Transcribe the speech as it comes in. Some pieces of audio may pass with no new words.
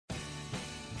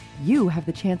you have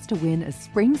the chance to win a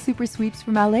spring super sweeps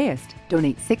from LAist.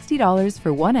 Donate $60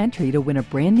 for one entry to win a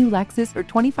brand new Lexus or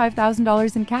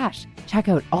 $25,000 in cash. Check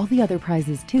out all the other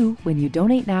prizes too when you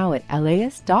donate now at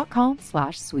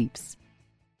laist.com/sweeps.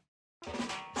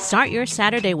 Start your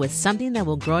Saturday with something that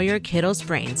will grow your kiddos'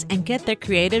 brains and get their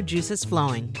creative juices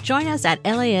flowing. Join us at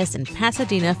LAist in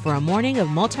Pasadena for a morning of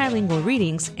multilingual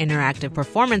readings, interactive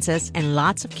performances, and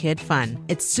lots of kid fun.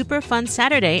 It's Super Fun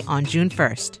Saturday on June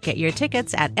 1st. Get your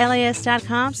tickets at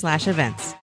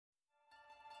laist.com/events.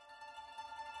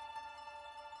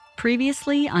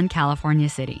 Previously on California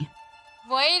City.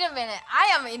 Wait a minute.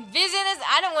 I am in business.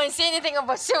 I don't want to say anything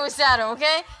about suicidal,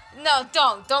 okay? No,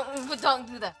 don't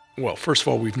do that. Well, first of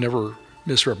all, we've never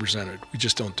misrepresented. We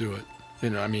just don't do it.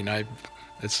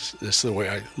 It's the way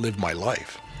I live my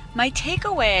life. My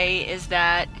takeaway is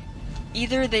that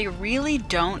either they really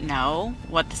don't know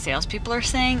what the salespeople are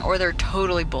saying or they're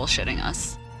totally bullshitting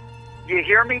us. You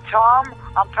hear me, Tom?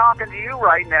 I'm talking to you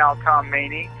right now, Tom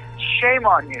Maney. Shame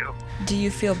on you. Do you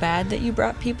feel bad that you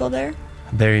brought people there?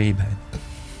 Very bad.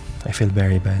 I feel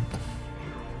very bad.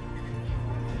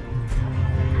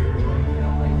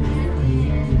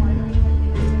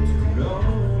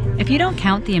 If you don't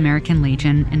count the American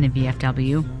Legion and the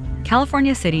VFW,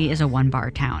 California City is a one-bar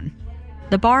town.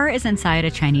 The bar is inside a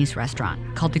Chinese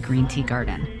restaurant called the Green Tea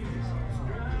Garden.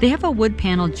 They have a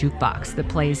wood-paneled jukebox that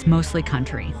plays mostly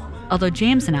country, although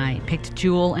James and I picked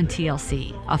Jewel and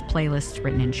TLC off playlists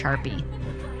written in Sharpie.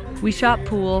 We shot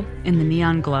pool in the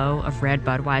neon glow of red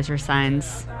Budweiser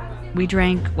signs. We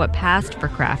drank what passed for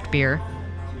craft beer.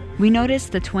 We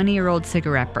noticed the 20-year-old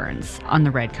cigarette burns on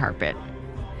the red carpet.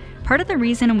 Part of the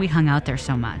reason we hung out there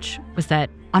so much was that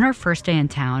on our first day in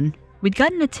town, we'd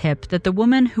gotten a tip that the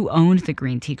woman who owned the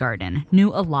Green Tea Garden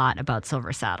knew a lot about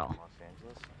Silver Saddle.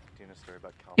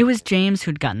 It was James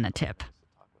who'd gotten the tip.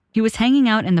 He was hanging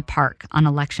out in the park on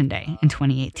Election Day in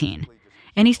 2018,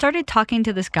 and he started talking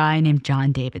to this guy named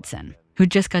John Davidson, who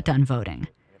just got done voting.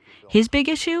 His big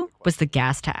issue was the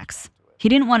gas tax. He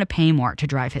didn't want to pay more to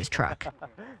drive his truck.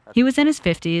 He was in his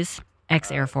 50s,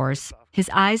 ex-Air Force, his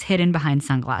eyes hidden behind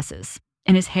sunglasses,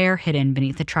 and his hair hidden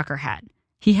beneath a trucker hat.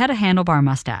 He had a handlebar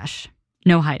mustache.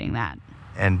 No hiding that.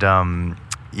 And,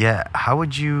 how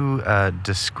would you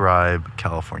describe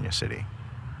California City?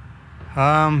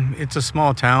 It's a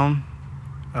small town,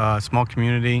 small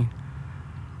community,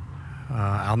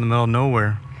 out in the middle of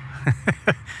nowhere.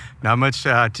 Not much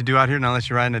to do out here unless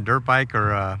you're riding a dirt bike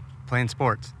or playing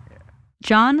sports.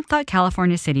 John thought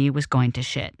California City was going to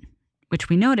shit, which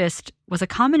we noticed was a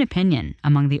common opinion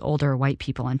among the older white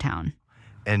people in town.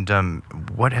 And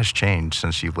what has changed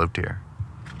since you've lived here?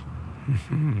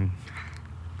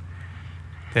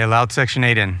 They allowed Section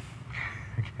 8 in.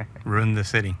 Ruined the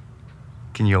city.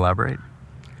 Can you elaborate?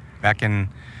 Back in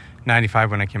 95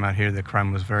 when I came out here, the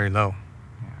crime was very low.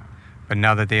 But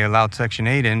now that they allowed Section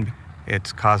 8 in,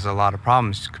 it's caused a lot of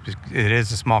problems. It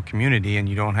is a small community and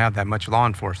you don't have that much law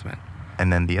enforcement.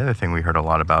 And then the other thing we heard a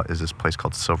lot about is this place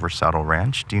called Silver Saddle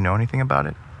Ranch. Do you know anything about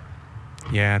it?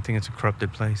 Yeah, I think it's a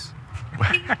corrupted place.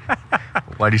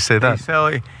 Why do you say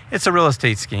that? It's a real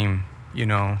estate scheme,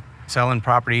 selling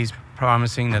properties,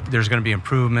 promising that there's going to be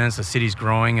improvements, the city's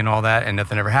growing and all that, and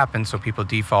nothing ever happens, so people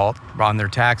default on their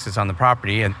taxes on the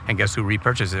property, and guess who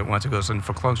repurchases it once it goes into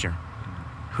foreclosure?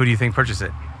 Who do you think purchased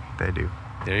it? They do.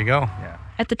 There you go. Yeah.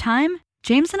 At the time,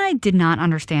 James and I did not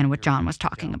understand what John was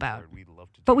talking about.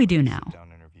 But we do now.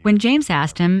 When James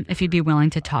asked him if he'd be willing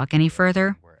to talk any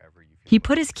further, he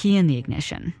put his key in the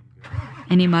ignition.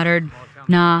 And he muttered,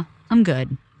 "Nah, I'm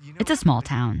good. It's a small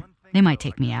town. They might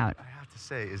take me out." I have to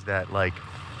say is that,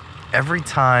 every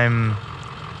time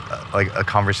a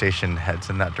conversation heads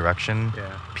in that direction,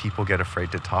 people get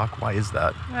afraid to talk. Why is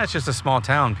that? Yeah, it's just a small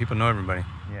town. People know everybody.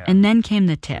 Yeah. And then came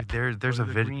the tip. There's a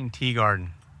video. Green Tea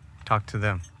Garden. Talk to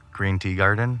them. Green Tea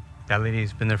Garden? That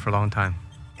lady's been there for a long time.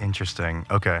 Interesting.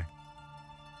 Okay.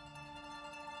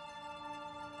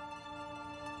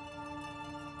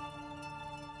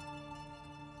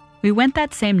 We went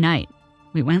that same night.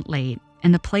 We went late,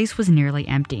 and the place was nearly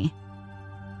empty.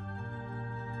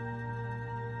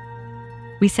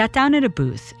 We sat down at a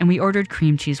booth, and we ordered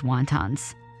cream cheese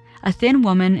wontons. A thin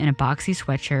woman in a boxy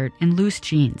sweatshirt and loose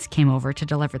jeans came over to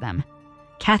deliver them.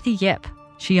 Kathy Yip.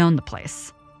 She owned the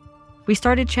place. We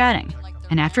started chatting,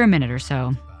 and after a minute or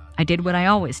so, I did what I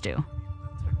always do.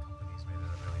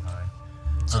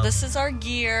 So this is our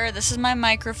gear. This is my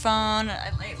microphone.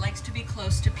 It likes to be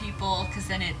close to people because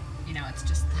then it's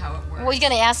just how it works. Well, you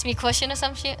gonna ask me a question or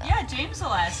some shit? Yeah, James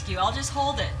will ask you. I'll just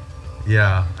hold it.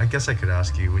 Yeah, I guess I could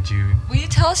ask you. Will you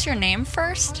tell us your name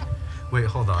first? Wait,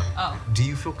 hold on. Oh. Do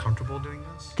you feel comfortable doing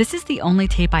this? This is the only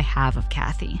tape I have of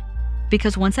Kathy.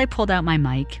 Because once I pulled out my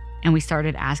mic and we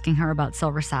started asking her about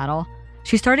Silver Saddle,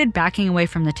 she started backing away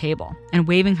from the table and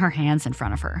waving her hands in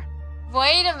front of her.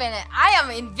 Wait a minute. I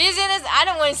am in business. I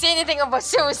don't want to say anything about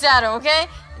Silver Saddle, okay?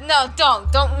 No,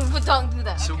 don't do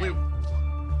that. So okay?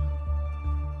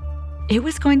 It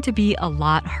was going to be a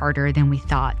lot harder than we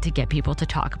thought to get people to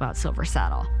talk about Silver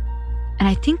Saddle. And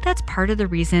I think that's part of the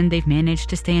reason they've managed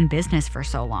to stay in business for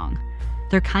so long.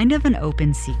 They're kind of an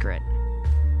open secret.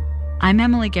 I'm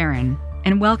Emily Guerin,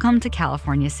 and welcome to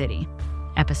California City,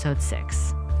 Episode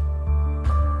 6.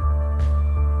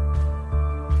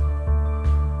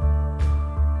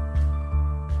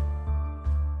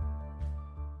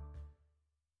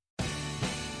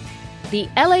 The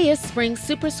LAist Spring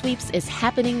Super Sweeps is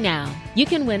happening now. You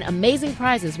can win amazing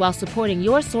prizes while supporting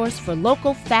your source for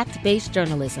local fact-based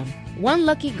journalism. One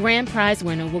lucky grand prize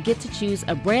winner will get to choose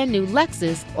a brand new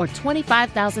Lexus or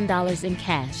 $25,000 in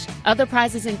cash. Other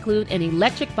prizes include an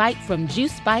electric bike from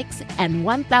Juice Bikes and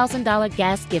 $1,000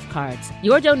 gas gift cards.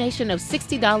 Your donation of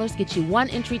 $60 gets you one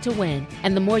entry to win,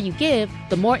 and the more you give,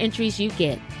 the more entries you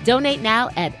get. Donate now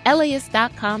at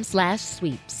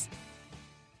LAist.com/sweeps.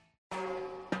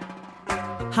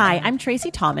 Hi, I'm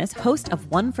Tracy Thomas, host of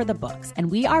One for the Books,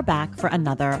 and we are back for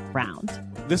another round.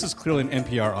 This is clearly an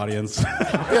NPR audience.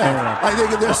 Yeah, I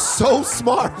think they're so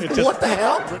smart. What the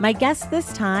hell? My guests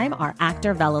this time are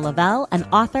actor Vella Lavelle and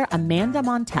author Amanda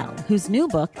Montell, whose new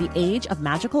book, The Age of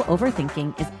Magical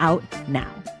Overthinking, is out now.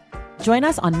 Join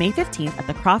us on May 15th at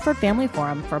the Crawford Family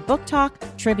Forum for book talk,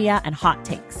 trivia, and hot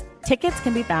takes. Tickets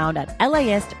can be found at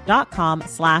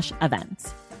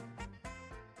laist.com/events.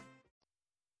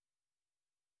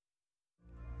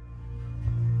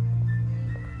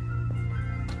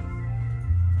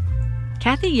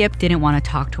 Kathy Yip didn't want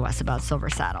to talk to us about Silver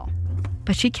Saddle,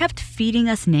 but she kept feeding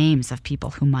us names of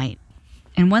people who might.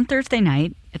 And one Thursday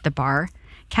night, at the bar,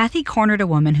 Kathy cornered a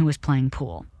woman who was playing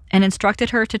pool and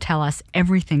instructed her to tell us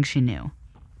everything she knew.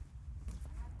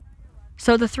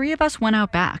 So the three of us went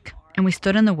out back, and we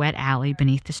stood in the wet alley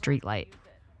beneath the streetlight.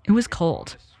 It was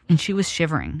cold, and she was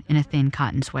shivering in a thin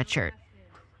cotton sweatshirt.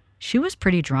 She was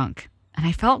pretty drunk, and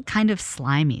I felt kind of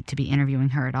slimy to be interviewing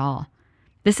her at all.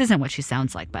 This isn't what she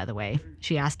sounds like, by the way.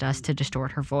 She asked us to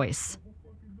distort her voice.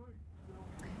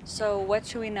 So what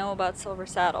should we know about Silver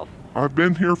Saddle? I've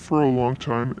been here for a long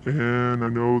time, and I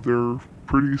know they're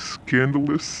pretty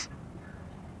scandalous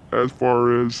as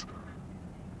far as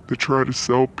they try to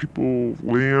sell people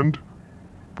land,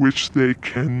 which they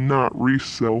cannot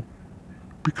resell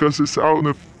because it's out in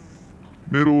the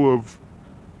middle of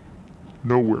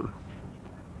nowhere.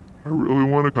 I really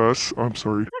want to cuss. I'm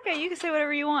sorry. It's okay, you can say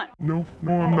whatever you want. No,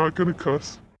 I'm not going to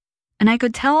cuss. And I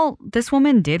could tell this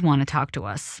woman did want to talk to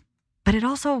us, but it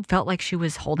also felt like she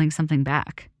was holding something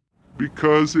back.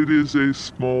 Because it is a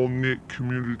small-knit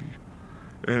community,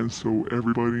 and so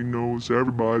everybody knows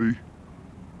everybody.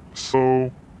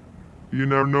 So, you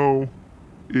never know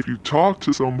if you talk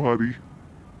to somebody,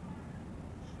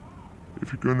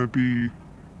 if you're going to be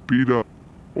beat up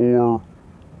or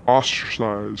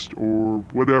ostracized or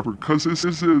whatever, because this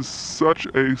is such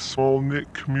a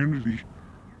small-knit community.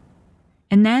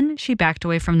 And then she backed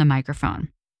away from the microphone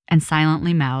and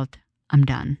silently mouthed, "I'm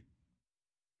done."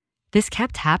 This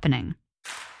kept happening.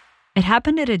 It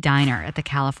happened at a diner at the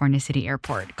California City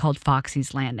Airport called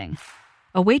Foxy's Landing.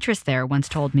 A waitress there once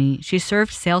told me she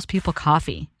served salespeople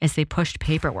coffee as they pushed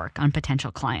paperwork on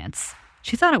potential clients.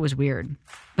 She thought it was weird,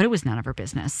 but it was none of her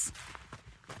business.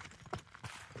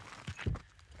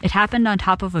 It happened on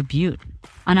top of a butte,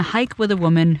 on a hike with a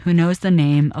woman who knows the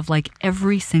name of like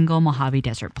every single Mojave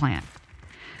Desert plant.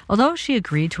 Although she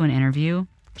agreed to an interview,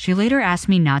 she later asked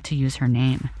me not to use her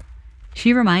name.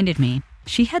 She reminded me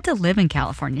she had to live in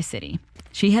California City.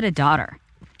 She had a daughter.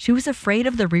 She was afraid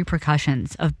of the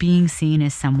repercussions of being seen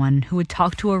as someone who would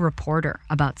talk to a reporter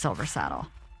about Silver Saddle.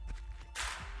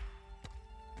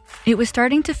 It was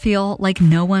starting to feel like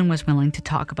no one was willing to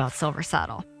talk about Silver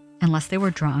Saddle, unless they were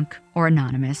drunk or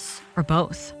anonymous or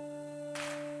both.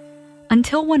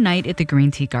 Until one night at the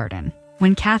Green Tea Garden,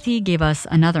 when Kathy gave us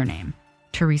another name,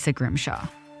 Teresa Grimshaw.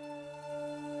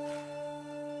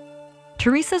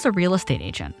 Teresa's a real estate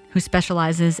agent who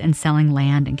specializes in selling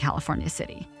land in California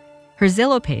City. Her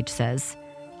Zillow page says,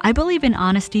 "I believe in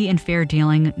honesty and fair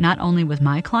dealing not only with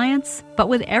my clients, but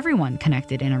with everyone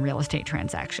connected in a real estate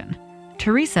transaction."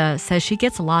 Teresa says she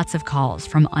gets lots of calls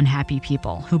from unhappy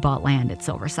people who bought land at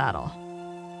Silver Saddle.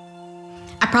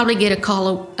 I probably get a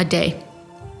call a day.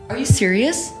 Are you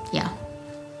serious? Yeah.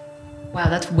 Wow,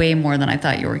 that's way more than I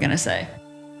thought you were going to say.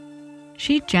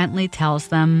 She gently tells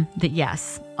them that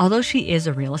yes, although she is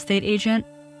a real estate agent,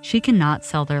 she cannot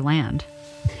sell their land.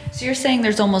 So you're saying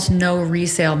there's almost no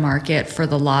resale market for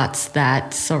the lots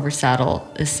that Silver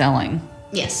Saddle is selling?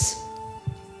 Yes.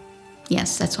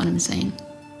 Yes, that's what I'm saying.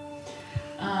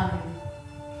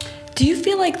 Do you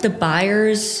feel like the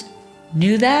buyers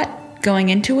knew that going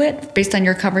into it based on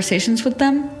your conversations with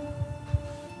them?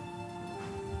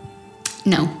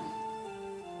 No.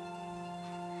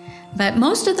 But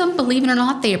most of them, believe it or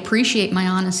not, they appreciate my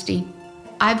honesty.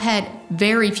 I've had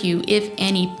very few, if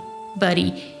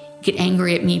anybody, get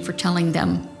angry at me for telling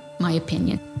them my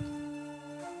opinion.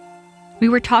 We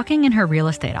were talking in her real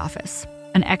estate office,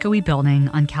 an echoey building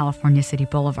on California City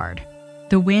Boulevard.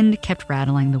 The wind kept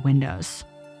rattling the windows.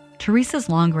 Teresa's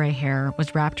long gray hair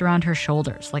was wrapped around her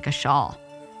shoulders like a shawl.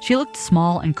 She looked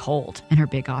small and cold in her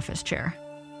big office chair.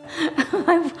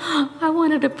 I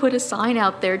wanted to put a sign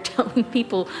out there telling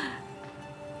people,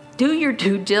 do your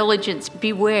due diligence,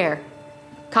 beware.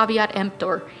 Caveat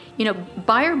emptor.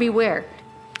 Buyer beware.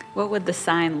 What would the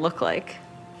sign look like?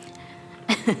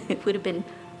 It would have been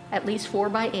at least 4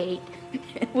 by 8.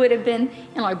 It would have been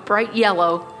bright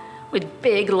yellow with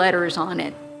big letters on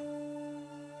it.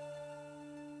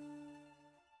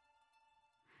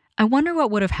 I wonder what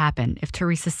would have happened if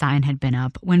Teresa's sign had been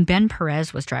up when Ben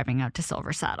Perez was driving out to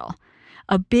Silver Saddle.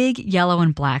 A big yellow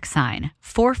and black sign,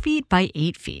 4 feet by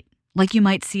 8 feet, like you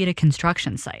might see at a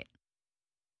construction site.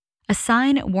 A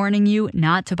sign warning you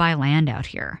not to buy land out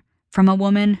here, from a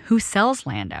woman who sells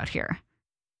land out here.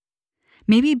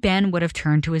 Maybe Ben would have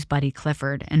turned to his buddy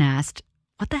Clifford and asked,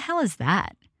 "What the hell is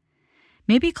that?"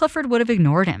 Maybe Clifford would have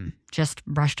ignored him, just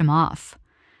brushed him off.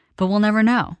 But we'll never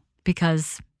know,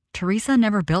 because Teresa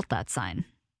never built that sign.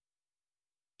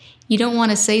 You don't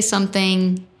want to say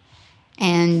something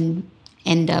and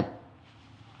end up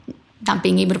not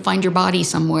being able to find your body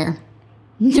somewhere.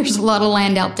 There's a lot of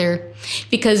land out there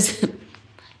because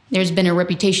there's been a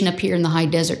reputation up here in the high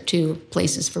desert, too, of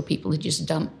places for people to just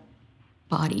dump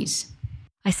bodies.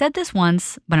 I said this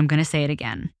once, but I'm going to say it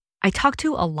again. I talked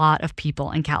to a lot of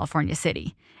people in California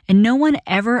City, and no one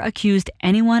ever accused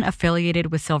anyone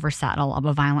affiliated with Silver Saddle of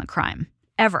a violent crime.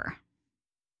 Ever.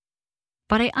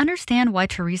 But I understand why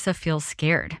Teresa feels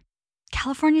scared.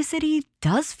 California City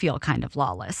does feel kind of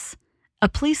lawless. A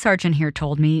police sergeant here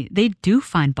told me they do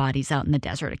find bodies out in the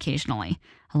desert occasionally,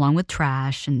 along with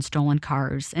trash and stolen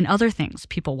cars and other things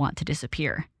people want to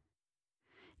disappear.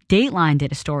 Dateline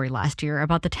did a story last year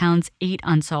about the town's 8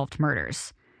 unsolved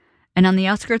murders. And on the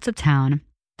outskirts of town,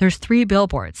 there's 3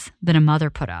 billboards that a mother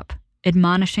put up,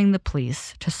 admonishing the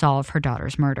police to solve her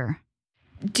daughter's murder.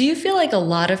 Do you feel like a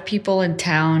lot of people in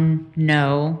town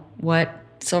know what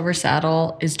Silver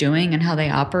Saddle is doing and how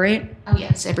they operate? Oh,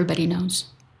 yes, everybody knows.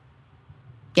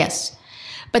 Yes.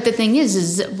 But the thing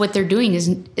is what they're doing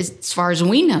is, as far as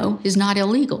we know, is not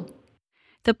illegal.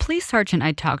 The police sergeant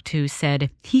I talked to said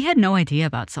he had no idea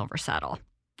about Silver Saddle.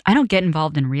 "I don't get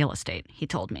involved in real estate," he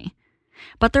told me.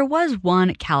 But there was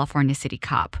one California City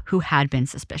cop who had been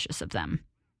suspicious of them.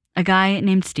 A guy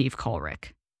named Steve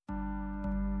Kohlrick.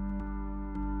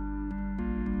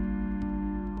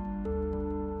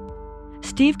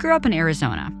 Steve grew up in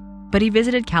Arizona, but he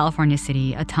visited California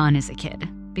City a ton as a kid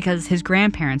because his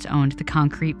grandparents owned the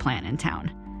concrete plant in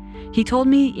town. He told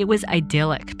me it was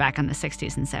idyllic back in the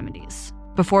 60s and 70s,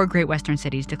 before Great Western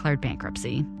Cities declared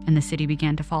bankruptcy and the city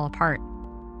began to fall apart.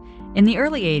 In the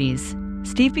early 80s,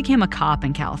 Steve became a cop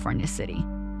in California City,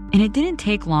 and it didn't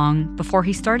take long before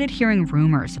he started hearing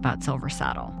rumors about Silver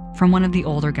Saddle from one of the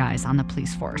older guys on the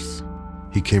police force.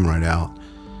 He came right out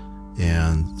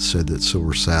and said that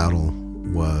Silver Saddle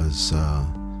was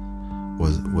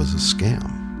a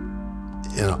scam.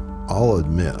 And I'll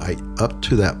admit, up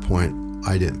to that point,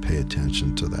 I didn't pay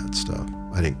attention to that stuff.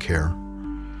 I didn't care.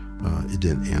 It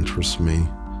didn't interest me.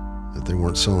 If they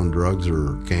weren't selling drugs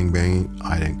or gangbanging,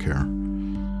 I didn't care.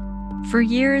 For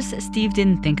years, Steve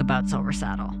didn't think about Silver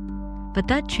Saddle. But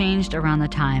that changed around the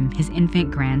time his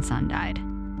infant grandson died,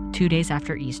 2 days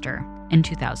after Easter in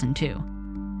 2002.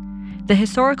 The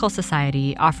Historical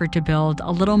Society offered to build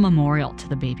a little memorial to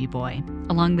the baby boy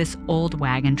along this old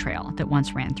wagon trail that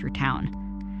once ran through town.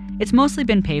 It's mostly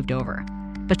been paved over,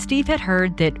 but Steve had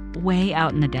heard that way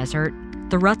out in the desert,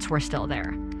 the ruts were still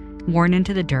there, worn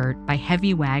into the dirt by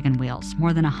heavy wagon wheels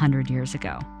more than 100 years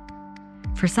ago.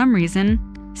 For some reason,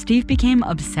 Steve became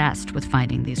obsessed with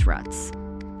finding these ruts.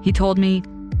 He told me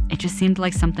it just seemed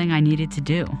like something I needed to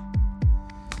do.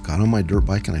 Got on my dirt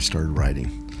bike and I started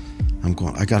riding.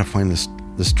 I gotta find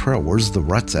this trail. Where's the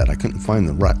ruts at? I couldn't find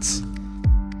the ruts.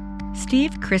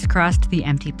 Steve crisscrossed the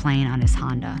empty plain on his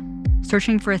Honda,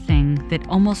 searching for a thing that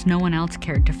almost no one else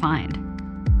cared to find.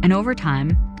 And over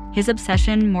time, his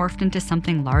obsession morphed into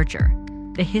something larger,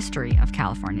 the history of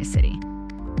California City.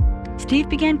 Steve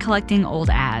began collecting old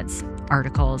ads,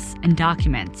 articles, and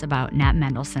documents about Nat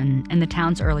Mendelsohn and the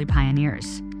town's early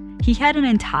pioneers. He had an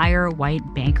entire white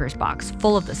banker's box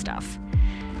full of the stuff.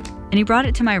 And he brought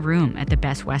it to my room at the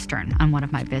Best Western on one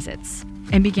of my visits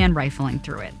and began rifling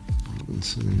through it.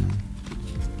 Robinson,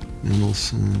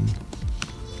 Mendelsohn.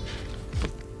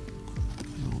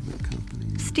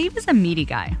 Steve is a meaty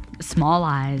guy with small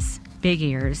eyes, big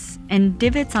ears, and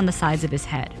divots on the sides of his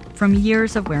head from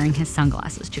years of wearing his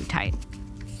sunglasses too tight.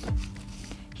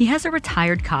 He has a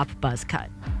retired cop buzz cut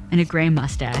and a gray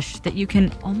mustache that you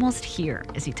can almost hear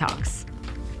as he talks.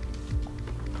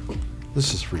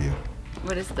 This is for you.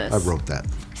 What is this? I wrote that.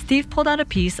 Steve pulled out a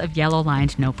piece of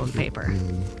yellow-lined notebook paper.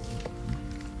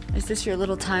 Is this your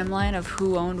little timeline of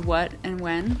who owned what and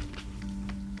when?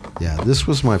 Yeah, this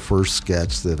was my first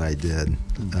sketch that I did.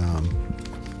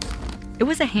 It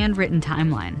was a handwritten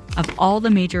timeline of all the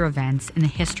major events in the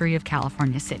history of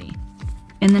California City.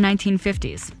 In the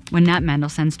 1950s, when Nat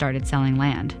Mendelsohn started selling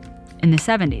land. In the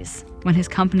 70s, when his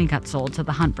company got sold to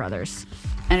the Hunt brothers.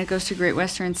 And it goes to Great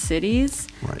Western Cities.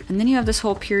 Right. And then you have this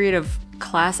whole period of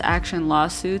class action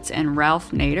lawsuits and Ralph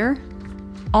Nader.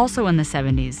 Also in the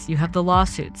 70s, you have the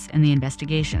lawsuits and the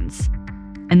investigations.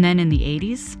 And then in the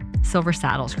 80s, Silver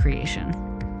Saddle's creation.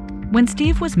 When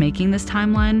Steve was making this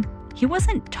timeline, he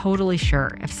wasn't totally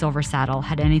sure if Silver Saddle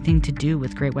had anything to do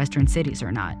with Great Western Cities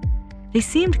or not. They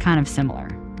seemed kind of similar,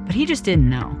 but he just didn't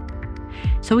know.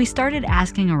 So he started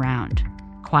asking around,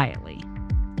 quietly.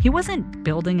 He wasn't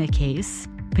building a case,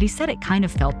 but he said it kind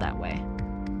of felt that way.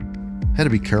 Had to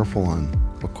be careful on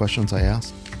what questions I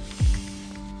asked,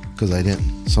 because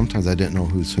sometimes I didn't know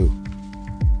who's who.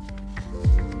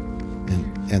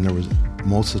 And there was,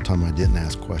 most of the time I didn't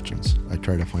ask questions. I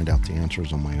tried to find out the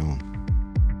answers on my own.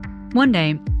 One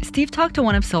day, Steve talked to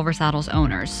one of Silver Saddle's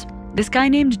owners, this guy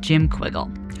named Jim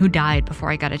Quiggle, who died before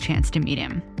I got a chance to meet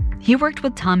him. He worked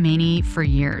with Tom Maney for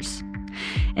years.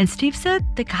 And Steve said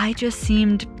the guy just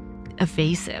seemed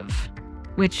evasive,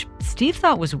 which Steve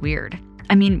thought was weird.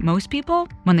 I mean, most people,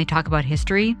 when they talk about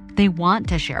history, they want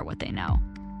to share what they know.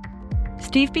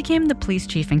 Steve became the police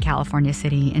chief in California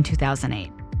City in 2008.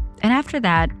 And after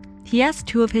that, he asked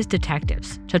two of his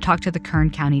detectives to talk to the Kern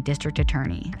County District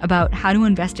Attorney about how to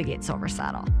investigate Silver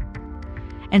Saddle.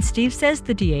 And Steve says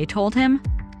the DA told him,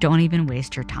 don't even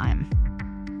waste your time.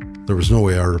 There was no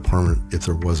way our department, if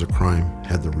there was a crime,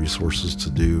 had the resources to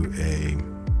do a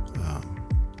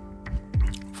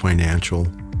financial,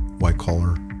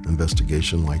 white-collar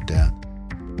investigation like that.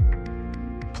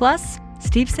 Plus,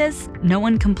 Steve says no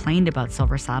one complained about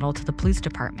Silver Saddle to the police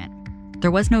department.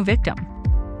 There was no victim.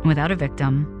 And without a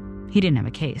victim, he didn't have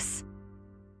a case.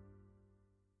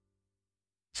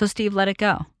 So Steve let it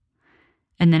go.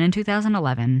 And then in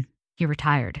 2011, he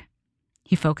retired.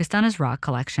 He focused on his rock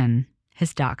collection,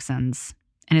 his dachshunds,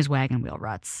 and his wagon wheel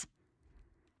ruts.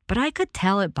 But I could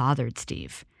tell it bothered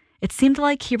Steve. It seemed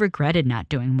like he regretted not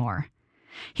doing more.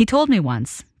 He told me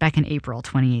once, back in April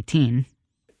 2018,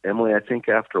 Emily, I think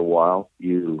after a while,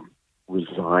 you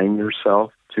resign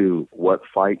yourself to what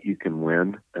fight you can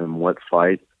win and what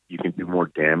fight you can do more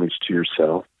damage to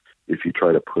yourself if you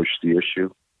try to push the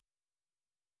issue.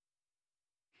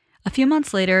 A few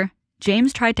months later,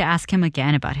 James tried to ask him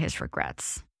again about his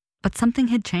regrets, but something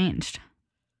had changed.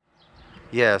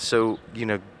 Yeah, so,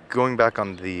 going back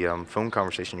on the phone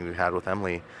conversation you had with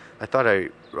Emily, I thought I,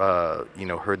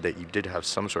 heard that you did have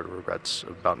some sort of regrets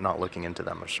about not looking into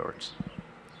them of sorts.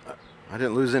 I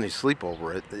didn't lose any sleep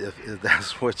over it, if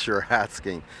that's what you're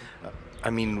asking. I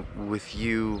mean, with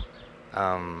you,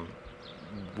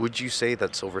 would you say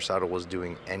that Silver Saddle was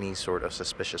doing any sort of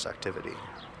suspicious activity?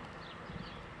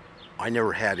 I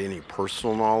never had any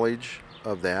personal knowledge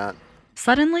of that.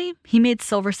 Suddenly, he made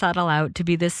Silver Saddle out to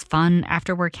be this fun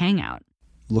after-work hangout.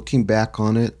 Looking back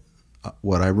on it,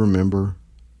 what I remember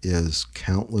is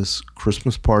countless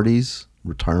Christmas parties,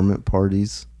 retirement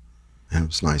parties, and it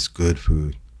was nice, good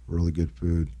food, really good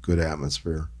food, good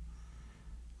atmosphere.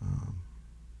 A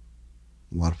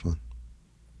lot of fun,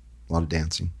 a lot of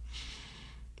dancing.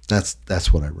 That's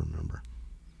what I remember.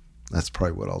 That's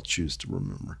probably what I'll choose to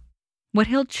remember. What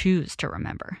he'll choose to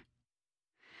remember.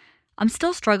 I'm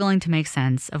still struggling to make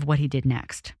sense of what he did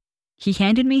next. He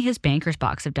handed me his banker's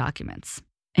box of documents,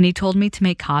 and he told me to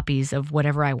make copies of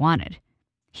whatever I wanted.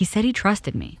 He said he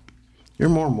trusted me. You're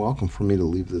more than welcome for me to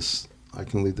leave this. I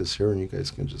can leave this here and you guys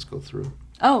can just go through.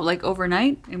 Oh, like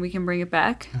overnight and we can bring it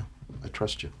back? Yeah, I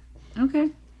trust you. Okay.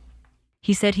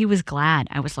 He said he was glad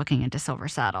I was looking into Silver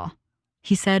Saddle.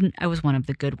 He said I was one of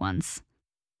the good ones.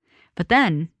 But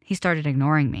then he started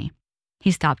ignoring me.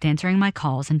 He stopped answering my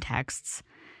calls and texts.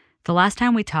 The last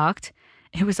time we talked,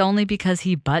 It was only because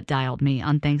he butt dialed me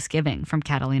on Thanksgiving from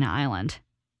Catalina Island.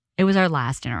 It was our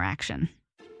last interaction.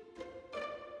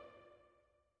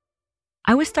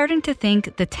 I was starting to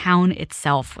think the town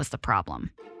itself was the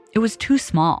problem. It was too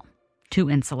small, too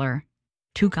insular,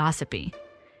 too gossipy.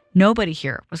 Nobody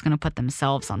here was going to put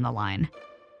themselves on the line.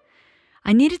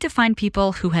 I needed to find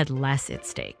people who had less at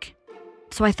stake.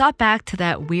 So I thought back to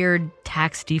that weird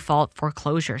tax default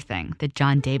foreclosure thing that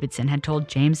John Davidson had told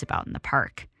James about in the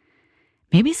park.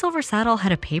 Maybe Silver Saddle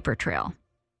had a paper trail.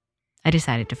 I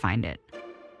decided to find it.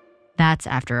 That's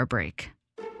after a break.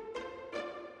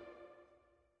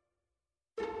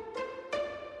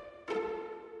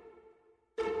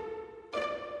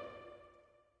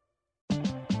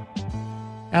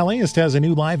 LAist has a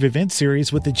new live event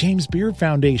series with the James Beard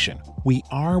Foundation. We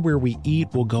Are Where We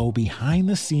Eat will go behind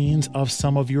the scenes of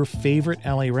some of your favorite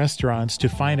LA restaurants to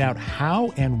find out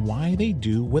how and why they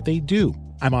do what they do.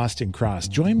 I'm Austin Cross.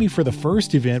 Join me for the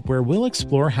first event where we'll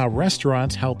explore how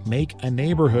restaurants help make a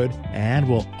neighborhood, and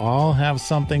we'll all have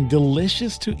something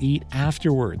delicious to eat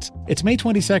afterwards. It's May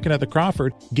 22nd at the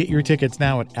Crawford. Get your tickets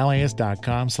now at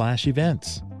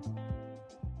laist.com/events.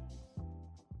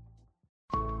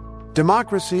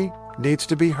 Democracy needs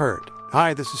to be heard.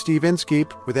 Hi, this is Steve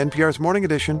Inskeep with NPR's Morning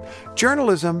Edition.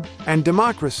 Journalism and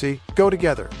democracy go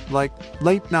together, like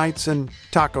late nights and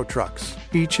taco trucks.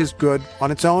 Each is good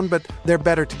on its own, but they're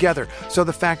better together. So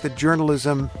the fact that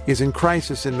journalism is in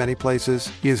crisis in many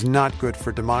places is not good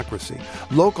for democracy.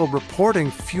 Local reporting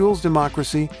fuels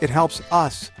democracy. It helps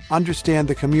us understand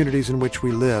the communities in which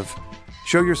we live.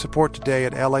 Show your support today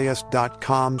at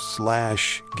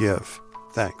laist.com/give.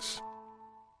 Thanks.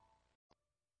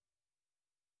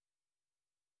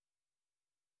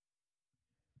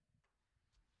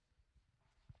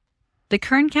 The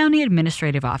Kern County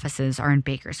administrative offices are in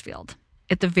Bakersfield,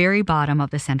 at the very bottom of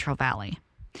the Central Valley.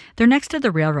 They're next to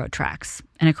the railroad tracks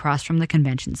and across from the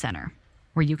convention center,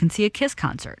 where you can see a Kiss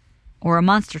concert, or a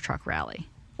monster truck rally,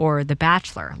 or The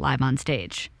Bachelor live on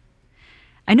stage.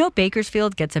 I know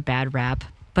Bakersfield gets a bad rap,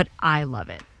 but I love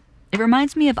it. It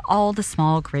reminds me of all the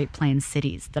small Great Plains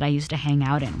cities that I used to hang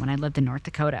out in when I lived in North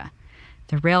Dakota.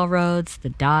 The railroads, the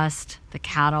dust, the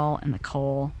cattle, and the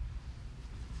coal.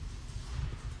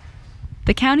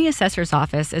 The county assessor's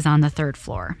office is on the 3rd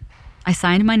floor. I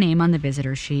signed my name on the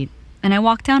visitor sheet, and I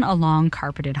walked down a long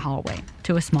carpeted hallway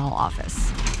to a small office.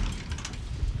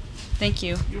 Thank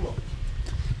you. You're welcome.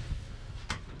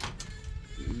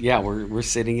 Yeah, we're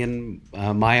sitting in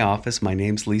my office. My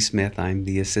name's Lee Smith. I'm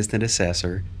the assistant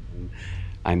assessor.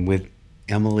 I'm with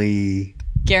Emily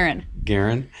Guerin,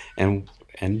 and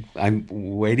I'm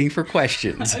waiting for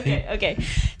questions. Okay.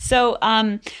 So,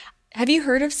 have you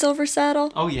heard of Silver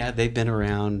Saddle? Oh yeah, they've been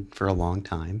around for a long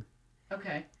time.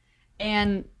 Okay.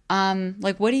 And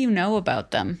what do you know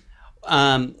about them?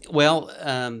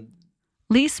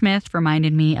 Lee Smith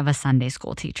reminded me of a Sunday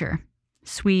school teacher,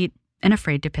 sweet and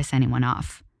afraid to piss anyone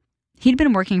off. He'd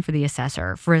been working for the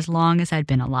assessor for as long as I'd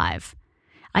been alive.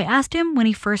 I asked him when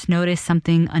he first noticed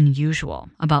something unusual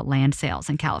about land sales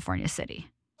in California City.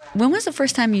 When was the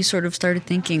first time you sort of started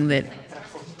thinking that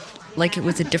it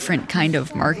was a different kind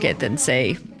of market than,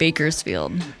 say,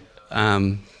 Bakersfield?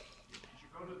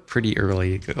 Pretty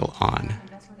early on.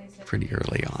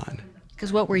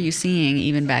 Because what were you seeing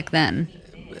even back then?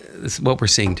 This is what we're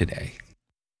seeing today.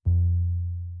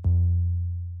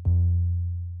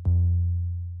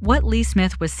 What Lee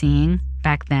Smith was seeing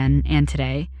back then and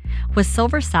today was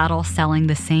Silver Saddle selling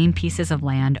the same pieces of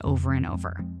land over and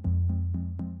over.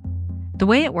 The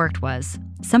way it worked was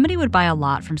somebody would buy a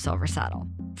lot from Silver Saddle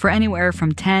for anywhere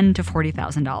from $10,000 to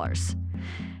 $40,000.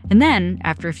 And then,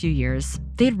 after a few years,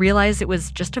 they'd realize it was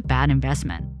just a bad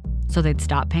investment. So they'd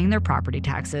stop paying their property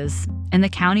taxes, and the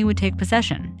county would take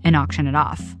possession and auction it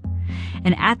off.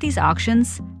 And at these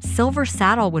auctions, Silver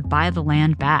Saddle would buy the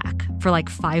land back for like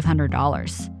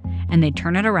 $500, and they'd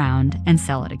turn it around and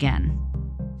sell it again.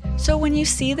 So when you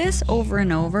see this over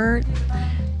and over,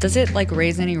 does it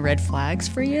raise any red flags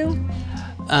for you?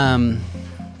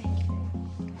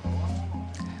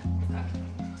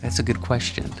 That's a good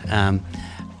question.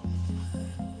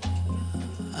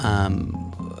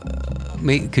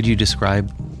 Could you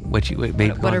describe what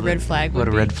a red flag would be? What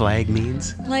a red flag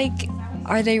means?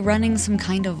 Are they running some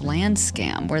kind of land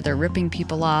scam where they're ripping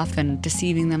people off and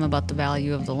deceiving them about the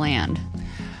value of the land?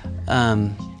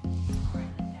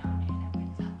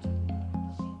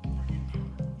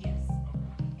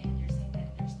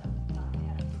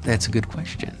 That's a good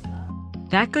question.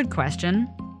 That good question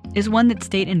is one that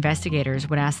state investigators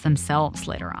would ask themselves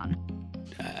later on.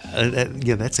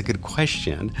 That's a good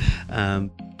question.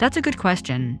 That's a good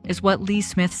question is what Lee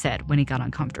Smith said when he got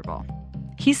uncomfortable.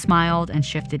 He smiled and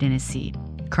shifted in his seat,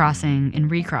 crossing and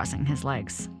recrossing his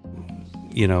legs.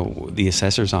 You know, the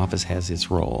assessor's office has its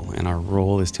role, and our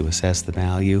role is to assess the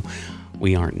value.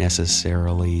 We aren't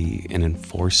necessarily an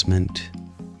enforcement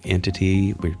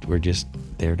entity. We're just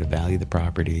there to value the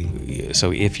property.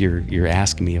 So if you're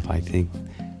asking me if I think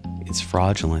it's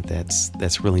fraudulent,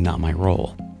 that's really not my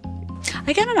role.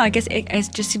 I don't know. I guess it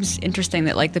just seems interesting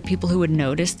that like the people who would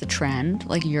notice the trend,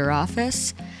 like your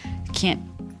office, can't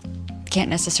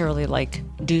necessarily like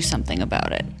do something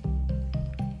about it.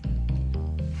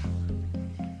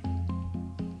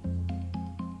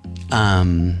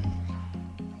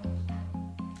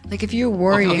 Like if you're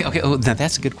worried. Okay. Oh,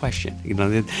 that's a good question. You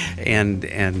know, and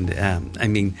I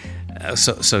mean,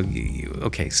 so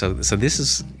this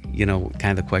is, you know,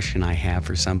 kind of the question I have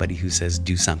for somebody who says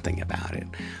do something about it.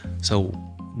 So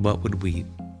what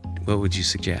would you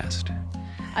suggest?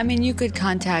 I mean, you could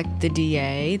contact the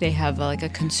DA. They have like a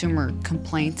consumer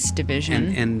complaints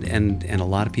division. And a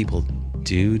lot of people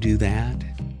do that.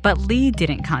 But Lee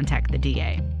didn't contact the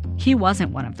DA. He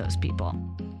wasn't one of those people.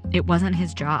 It wasn't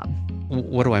his job.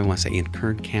 What do I want to say? In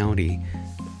Kern County,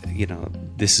 you know,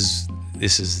 this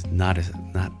is not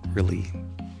really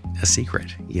a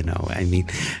secret. You know, I mean,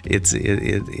 it's you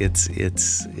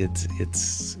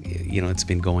know, it's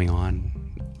been going on.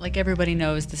 Like everybody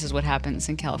knows this is what happens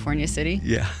in California City.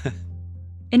 Yeah.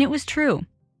 And it was true.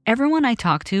 Everyone I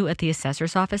talked to at the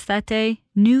assessor's office that day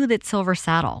knew that Silver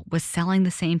Saddle was selling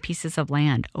the same pieces of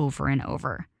land over and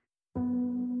over.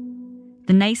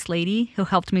 The nice lady who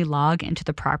helped me log into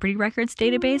the property records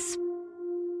database,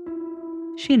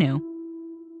 she knew.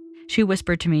 She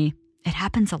whispered to me, "It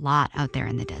happens a lot out there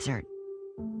in the desert."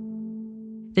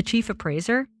 The chief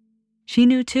appraiser, she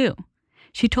knew too.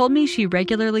 She told me she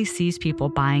regularly sees people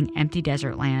buying empty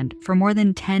desert land for more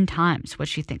than 10 times what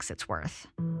she thinks it's worth.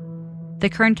 The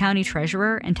Kern County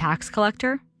treasurer and tax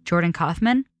collector, Jordan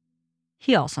Kaufman,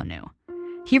 he also knew.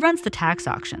 He runs the tax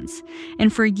auctions,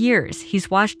 and for years he's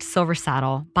watched Silver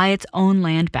Saddle buy its own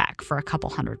land back for a couple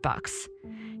 $100.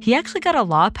 He actually got a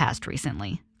law passed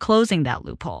recently, closing that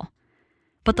loophole.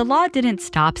 But the law didn't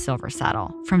stop Silver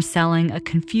Saddle from selling a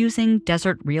confusing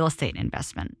desert real estate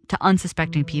investment to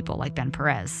unsuspecting people like Ben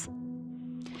Perez.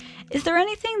 Is there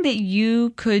anything that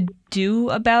you could do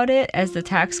about it as the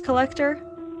tax collector?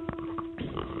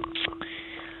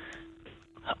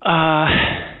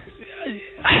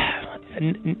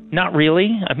 Not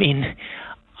really. I mean,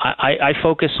 I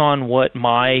focus on what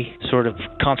my sort of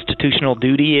constitutional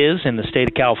duty is in the state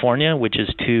of California, which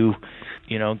is to,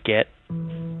 you know, get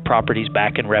properties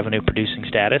back in revenue-producing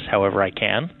status however I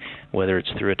can, whether it's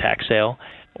through a tax sale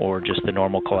or just the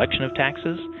normal collection of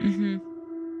taxes. Mm-hmm.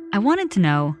 I wanted to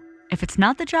know if it's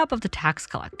not the job of the tax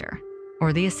collector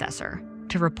or the assessor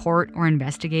to report or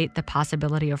investigate the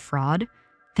possibility of fraud,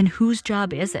 then whose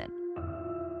job is it?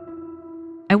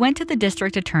 I went to the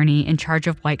district attorney in charge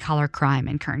of white-collar crime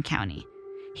in Kern County.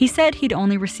 He said he'd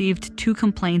only received 2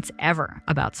 complaints ever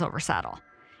about Silver Saddle,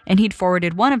 and he'd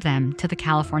forwarded one of them to the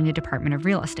California Department of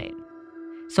Real Estate.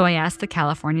 So I asked the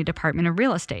California Department of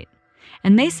Real Estate,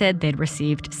 and they said they'd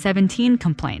received 17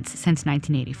 complaints since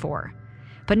 1984.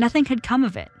 But nothing had come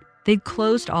of it. They'd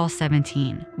closed all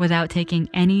 17 without taking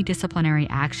any disciplinary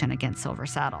action against Silver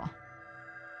Saddle.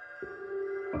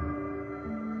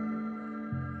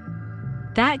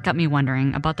 That got me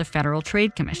wondering about the Federal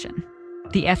Trade Commission.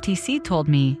 The FTC told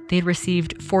me they'd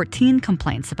received 14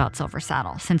 complaints about Silver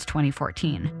Saddle since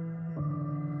 2014.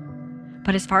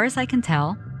 But as far as I can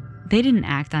tell, they didn't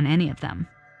act on any of them.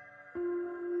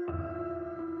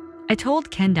 I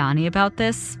told Ken Donnie about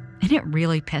this, and it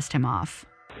really pissed him off.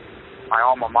 My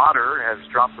alma mater has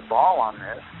dropped the ball on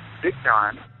this, big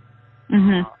time.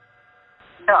 Mm-hmm.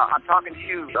 Yeah, I'm talking to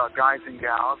you, guys and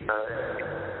gals.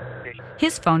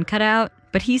 His phone cut out,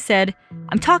 but he said,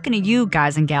 "I'm talking to you,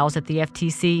 guys and gals at the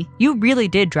FTC. You really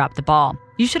did drop the ball.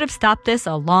 You should have stopped this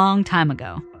a long time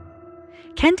ago."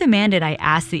 Ken demanded I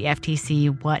ask the FTC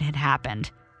what had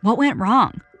happened. What went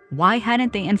wrong? Why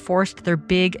hadn't they enforced their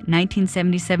big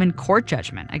 1977 court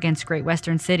judgment against Great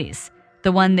Western Cities,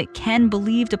 the one that Ken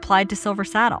believed applied to Silver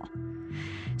Saddle?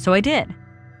 So I did.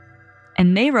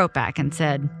 And they wrote back and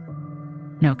said,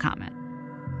 no comment.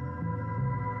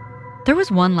 There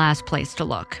was one last place to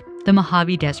look, the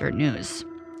Mojave Desert News.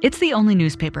 It's the only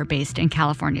newspaper based in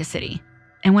California City.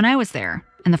 And when I was there,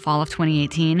 in the fall of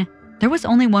 2018, there was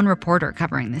only one reporter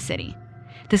covering the city,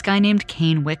 this guy named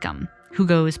Kane Wickham, who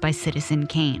goes by Citizen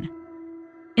Kane.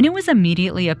 And it was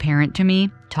immediately apparent to me,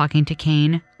 talking to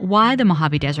Kane, why the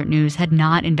Mojave Desert News had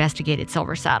not investigated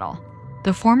Silver Saddle.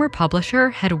 The former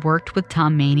publisher had worked with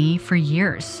Tom Maney for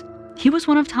years. He was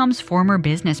one of Tom's former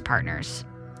business partners.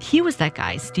 He was that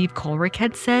guy Steve Kohlrich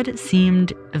had said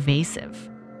seemed evasive.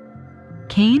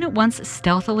 Kane once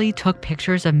stealthily took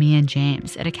pictures of me and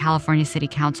James at a California City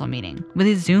Council meeting with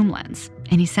his zoom lens,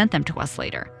 and he sent them to us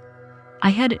later.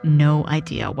 I had no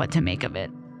idea what to make of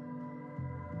it.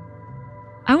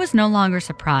 I was no longer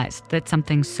surprised that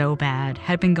something so bad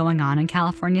had been going on in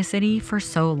California City for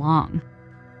so long.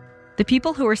 The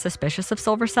people who were suspicious of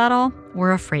Silver Saddle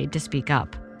were afraid to speak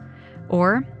up,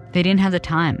 or they didn't have the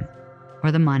time,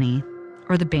 or the money,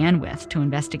 or the bandwidth to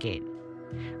investigate,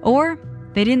 or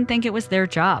they didn't think it was their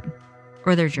job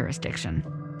or their jurisdiction.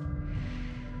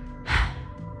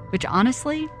 Which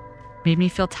honestly made me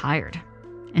feel tired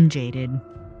and jaded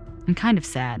and kind of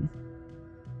sad.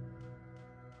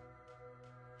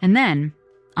 And then,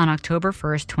 on October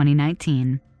 1st,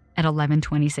 2019, at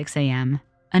 11:26 a.m.,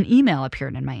 an email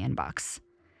appeared in my inbox.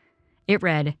 It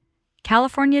read,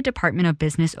 California Department of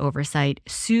Business Oversight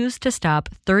sues to stop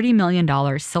 $30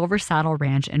 million Silver Saddle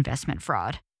Ranch investment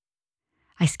fraud.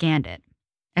 I scanned it.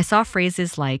 I saw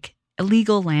phrases like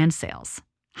illegal land sales,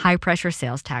 high-pressure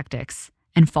sales tactics,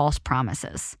 and false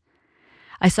promises.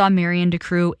 I saw Marion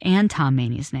DeCrue and Tom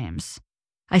Maney's names.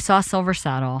 I saw Silver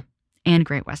Saddle and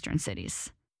Great Western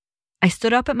Cities. I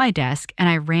stood up at my desk and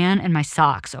I ran in my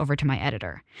socks over to my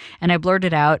editor, and I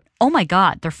blurted out, "Oh my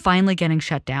God, they're finally getting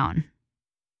shut down."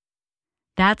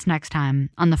 That's next time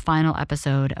on the final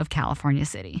episode of California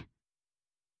City.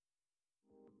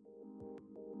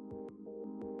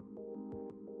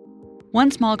 One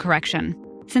small correction.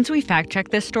 Since we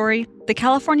fact-checked this story, the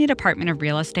California Department of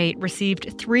Real Estate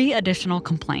received 3 additional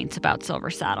complaints about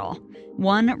Silver Saddle.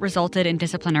 One resulted in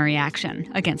disciplinary action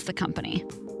against the company.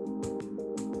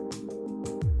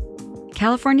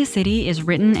 California City is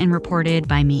written and reported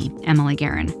by me, Emily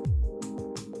Guerin.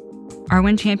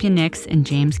 Arwen Champion-Nix and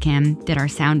James Kim did our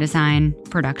sound design,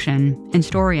 production, and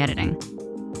story editing.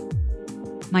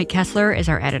 Mike Kessler is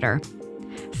our editor.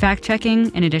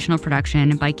 Fact-checking and additional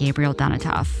production by Gabriel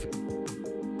Donatoff.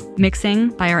 Mixing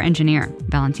by our engineer,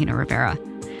 Valentina Rivera.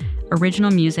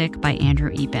 Original music by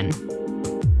Andrew Eapen.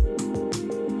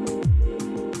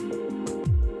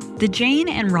 The Jane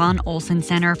and Ron Olson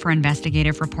Center for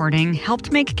Investigative Reporting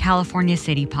helped make California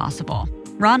City possible.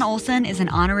 Ron Olson is an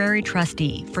honorary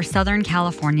trustee for Southern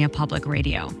California Public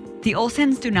Radio. The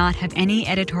Olsons do not have any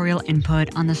editorial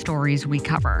input on the stories we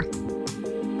cover.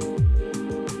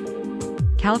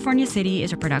 California City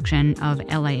is a production of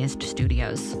LAist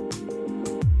Studios.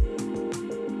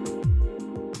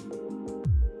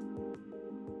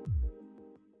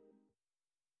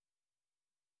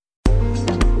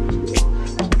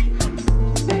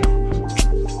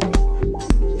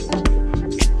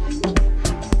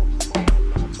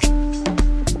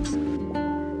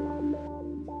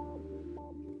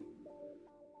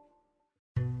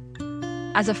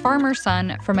 As a farmer's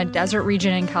son from a desert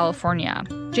region in California,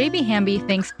 J.B. Hamby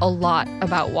thinks a lot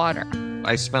about water.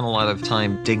 I spent a lot of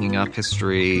time digging up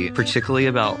history, particularly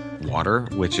about water,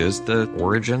 which is the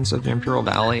origins of the Imperial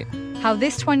Valley. How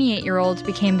this 28-year-old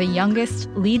became the youngest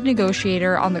lead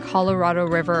negotiator on the Colorado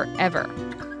River ever.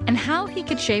 And how he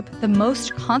could shape the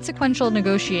most consequential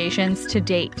negotiations to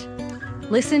date.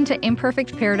 Listen to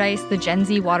Imperfect Paradise, the Gen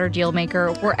Z Water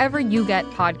Dealmaker, wherever you get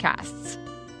podcasts.